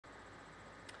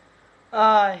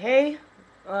Hey,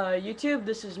 YouTube,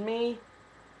 this is me,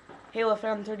 Halo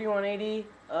Fan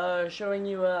 3180, showing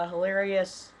you a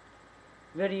hilarious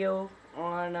video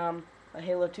on, a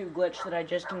Halo 2 glitch that I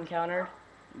just encountered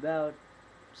about,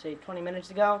 say, 20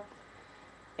 minutes ago.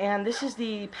 And this is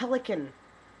the Pelican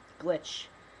glitch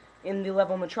in the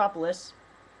level Metropolis.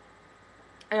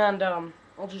 And, I'll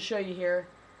just show you here,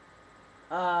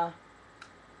 that,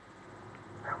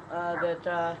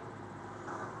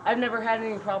 I've never had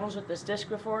any problems with this disc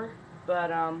before,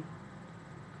 but,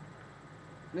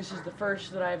 this is the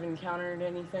first that I've encountered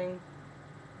anything,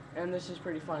 and this is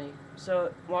pretty funny.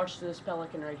 So, watch this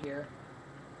Pelican right here.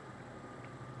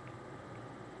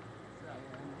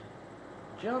 And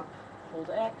jump,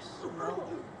 hold X, no.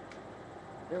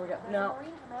 There we go. No.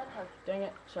 Dang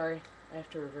it, sorry. I have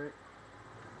to revert.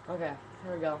 Okay,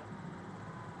 here we go.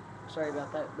 Sorry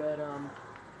about that, but,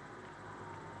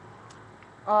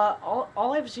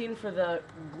 all I've seen for the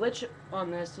glitch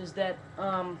on this is that,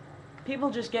 people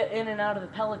just get in and out of the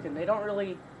Pelican. They don't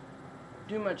really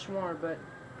do much more, but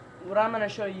what I'm going to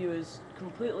show you is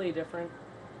completely different.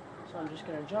 So I'm just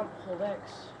going to jump, hold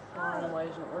X. Why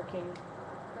isn't it working?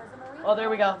 Oh, there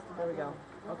we go. There we go.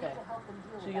 Okay.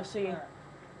 So you'll see,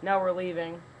 now we're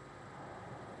leaving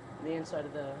the inside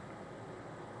of the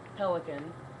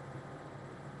Pelican.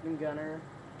 And Gunner.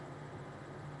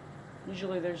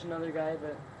 Usually there's another guy,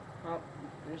 but, oh,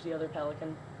 there's the other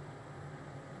Pelican.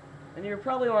 And you're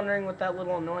probably wondering what that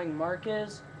little annoying mark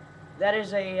is. That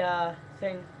is a,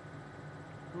 thing.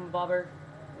 Bobber.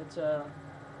 It's a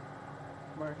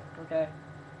mark. Okay.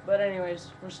 But anyways,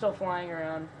 we're still flying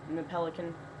around in the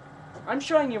Pelican. I'm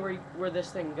showing you where this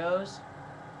thing goes.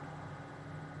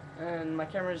 And my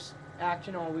camera's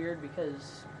acting all weird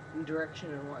because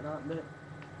direction and whatnot, but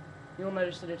you'll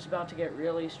notice that it's about to get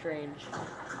really strange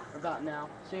about now.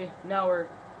 See, now we're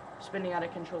spinning out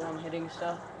of control and hitting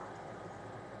stuff.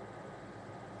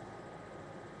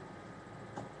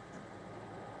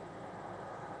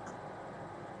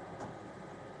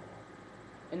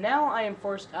 And now I am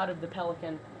forced out of the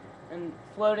Pelican and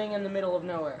floating in the middle of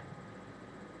nowhere.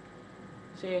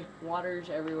 See, water's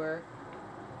everywhere.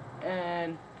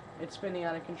 And it's spinning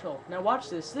out of control. Now watch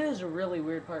this. This is a really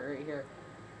weird part right here.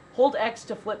 Hold X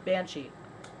to flip Banshee.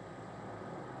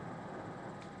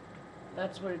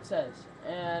 That's what it says.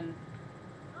 And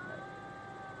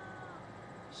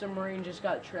some Marine just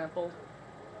got trampled.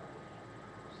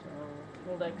 So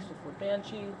hold X to flip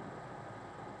Banshee.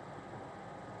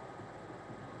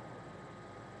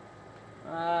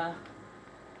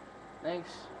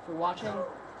 Thanks for watching.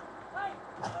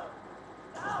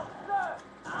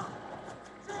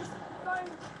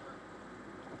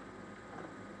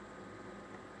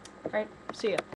 Alright, see ya.